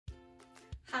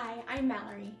Hi, I'm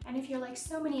Mallory, and if you're like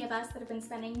so many of us that have been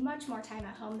spending much more time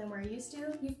at home than we're used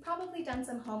to, you've probably done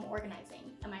some home organizing,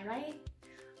 am I right?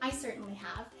 I certainly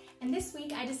have, and this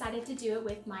week I decided to do it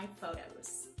with my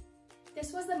photos.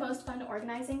 This was the most fun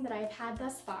organizing that I've had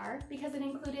thus far because it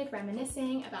included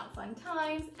reminiscing about fun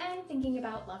times and thinking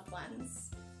about loved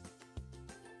ones.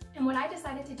 And what I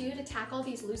decided to do to tackle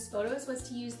these loose photos was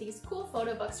to use these cool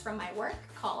photo books from my work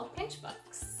called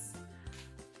Pinchbooks.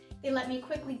 They let me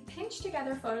quickly pinch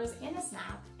together photos in a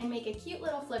snap and make a cute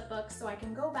little flip book so I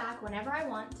can go back whenever I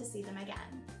want to see them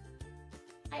again.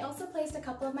 I also placed a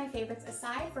couple of my favorites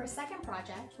aside for a second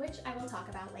project, which I will talk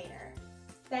about later.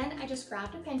 Then I just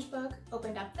grabbed a pinch book,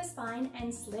 opened up the spine,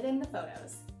 and slid in the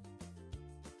photos.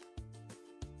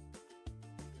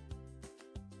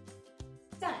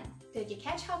 Done! Did you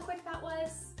catch how quick that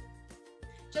was?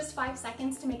 Just 5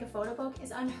 seconds to make a photo book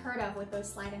is unheard of with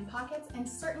those slide-in pockets and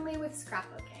certainly with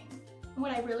scrapbooking. And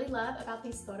what I really love about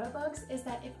these photo books is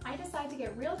that if I decide to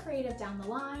get real creative down the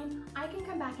line, I can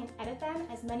come back and edit them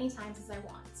as many times as I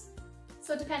want.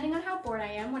 So depending on how bored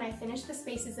I am when I finish the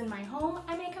spaces in my home,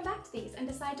 I may come back to these and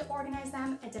decide to organize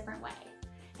them a different way.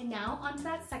 And now onto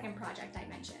that second project I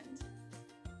mentioned.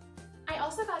 I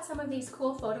also got some of these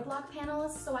cool photo block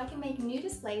panels so I can make new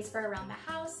displays for around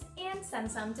the house and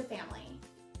send some to family.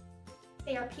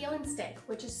 They are peel and stick,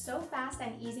 which is so fast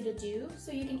and easy to do,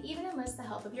 so you can even enlist the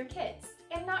help of your kids,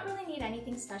 and not really need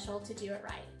anything special to do it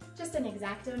right. Just an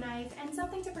X-Acto knife and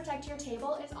something to protect your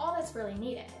table is all that's really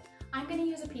needed. I'm going to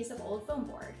use a piece of old foam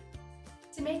board.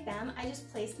 To make them, I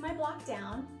just placed my block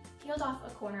down, peeled off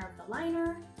a corner of the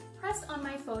liner, pressed on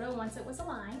my photo once it was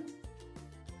aligned,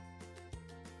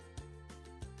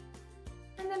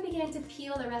 and then began to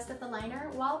peel the rest of the liner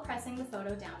while pressing the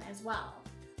photo down as well.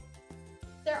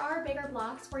 There are bigger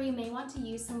blocks where you may want to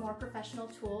use some more professional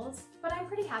tools, but I'm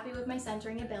pretty happy with my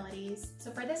centering abilities,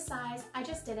 so for this size, I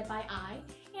just did it by eye,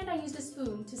 and I used a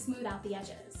spoon to smooth out the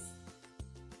edges.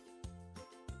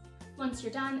 Once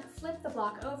you're done, flip the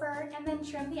block over and then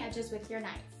trim the edges with your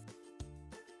knife.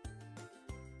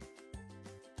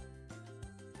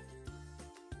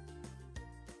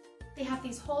 They have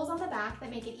these holes on the back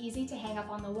that make it easy to hang up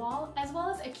on the wall, as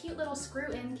well as a cute little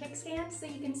screw-in kickstand so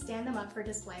you can stand them up for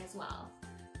display as well.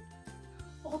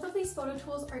 Both of these photo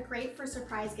tools are great for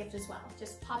surprise gift as well.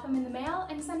 Just pop them in the mail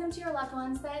and send them to your loved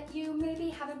ones that you maybe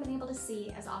haven't been able to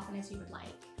see as often as you would like.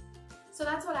 So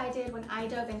that's what I did when I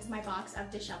dove into my box of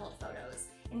disheveled photos.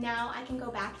 And now I can go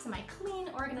back to my clean,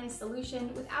 organized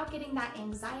solution without getting that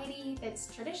anxiety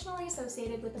that's traditionally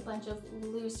associated with a bunch of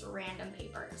loose, random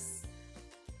papers.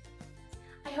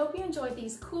 I hope you enjoyed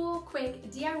these cool, quick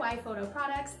DIY photo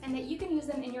products and that you can use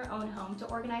them in your own home to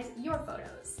organize your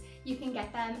photos. You can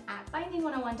get them at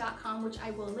binding101.com, which I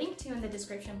will link to in the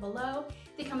description below.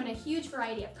 They come in a huge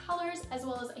variety of colors as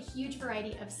well as a huge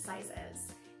variety of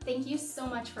sizes. Thank you so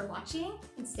much for watching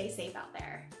and stay safe out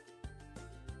there.